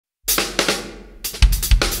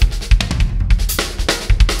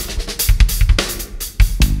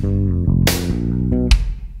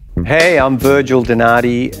Hey, I'm Virgil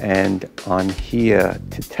Donati and I'm here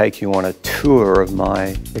to take you on a tour of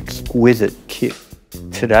my exquisite kit.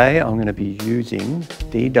 Today I'm going to be using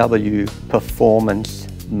DW Performance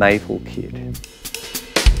Maple Kit.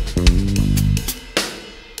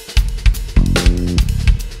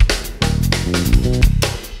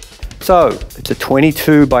 So it's a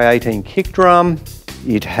 22 by 18 kick drum.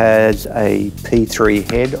 It has a P3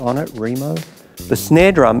 head on it, Remo. The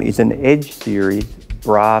snare drum is an Edge series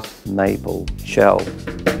brass maple shell.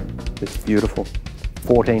 It's beautiful,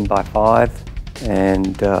 14 by 5,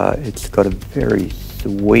 and it's got a very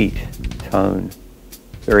sweet tone,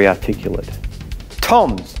 very articulate.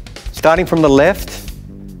 Toms, starting from the left,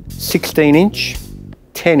 16 inch,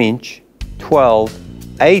 10 inch,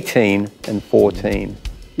 12, 18 and 14.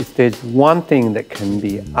 If there's one thing that can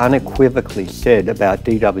be unequivocally said about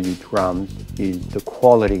DW drums is the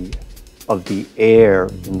quality of the air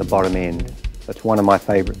in the bottom end. That's one of my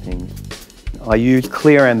favorite things. I use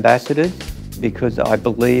clear ambassadors because I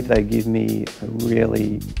believe they give me a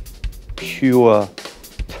really pure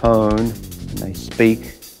tone and they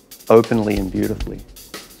speak openly and beautifully.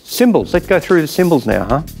 Cymbals, let's go through the cymbals now,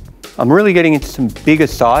 huh? I'm really getting into some bigger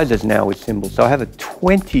sizes now with cymbals. So I have a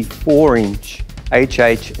 24-inch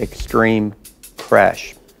HH Extreme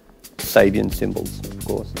Crash, Sabian cymbals, of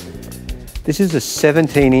course. This is a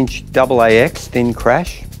 17-inch AAX thin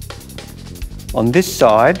crash. On this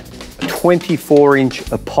side, a 24-inch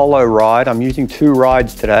Apollo ride. I'm using 2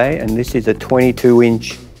 rides today, and this is a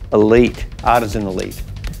 22-inch Elite, Artisan Elite.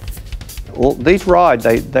 Well, these rides,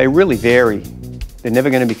 they really vary. They're never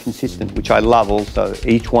going to be consistent, which I love also.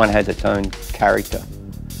 Each one has its own character.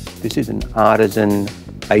 This is an Artisan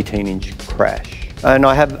 18-inch crash. And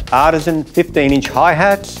I have Artisan 15-inch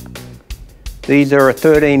hi-hats. These are a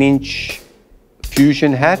 13-inch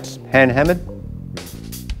Fusion hats, hand-hammered.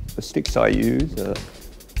 The sticks I use are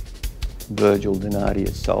Virgil Donati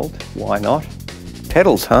Assault. Why not?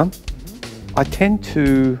 Pedals, huh? I tend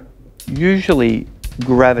to usually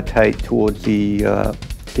gravitate towards the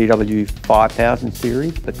DW 5000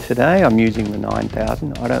 series, but today I'm using the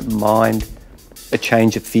 9000. I don't mind a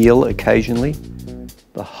change of feel occasionally.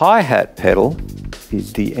 The hi-hat pedal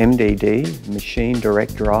is the MDD, Machine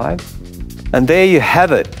Direct Drive. And there you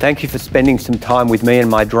have it. Thank you for spending some time with me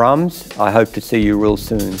and my drums. I hope to see you real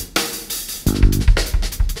soon.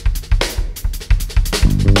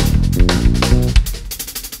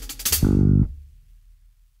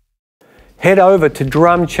 Head over to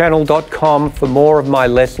drumchannel.com for more of my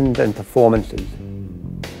lessons and performances.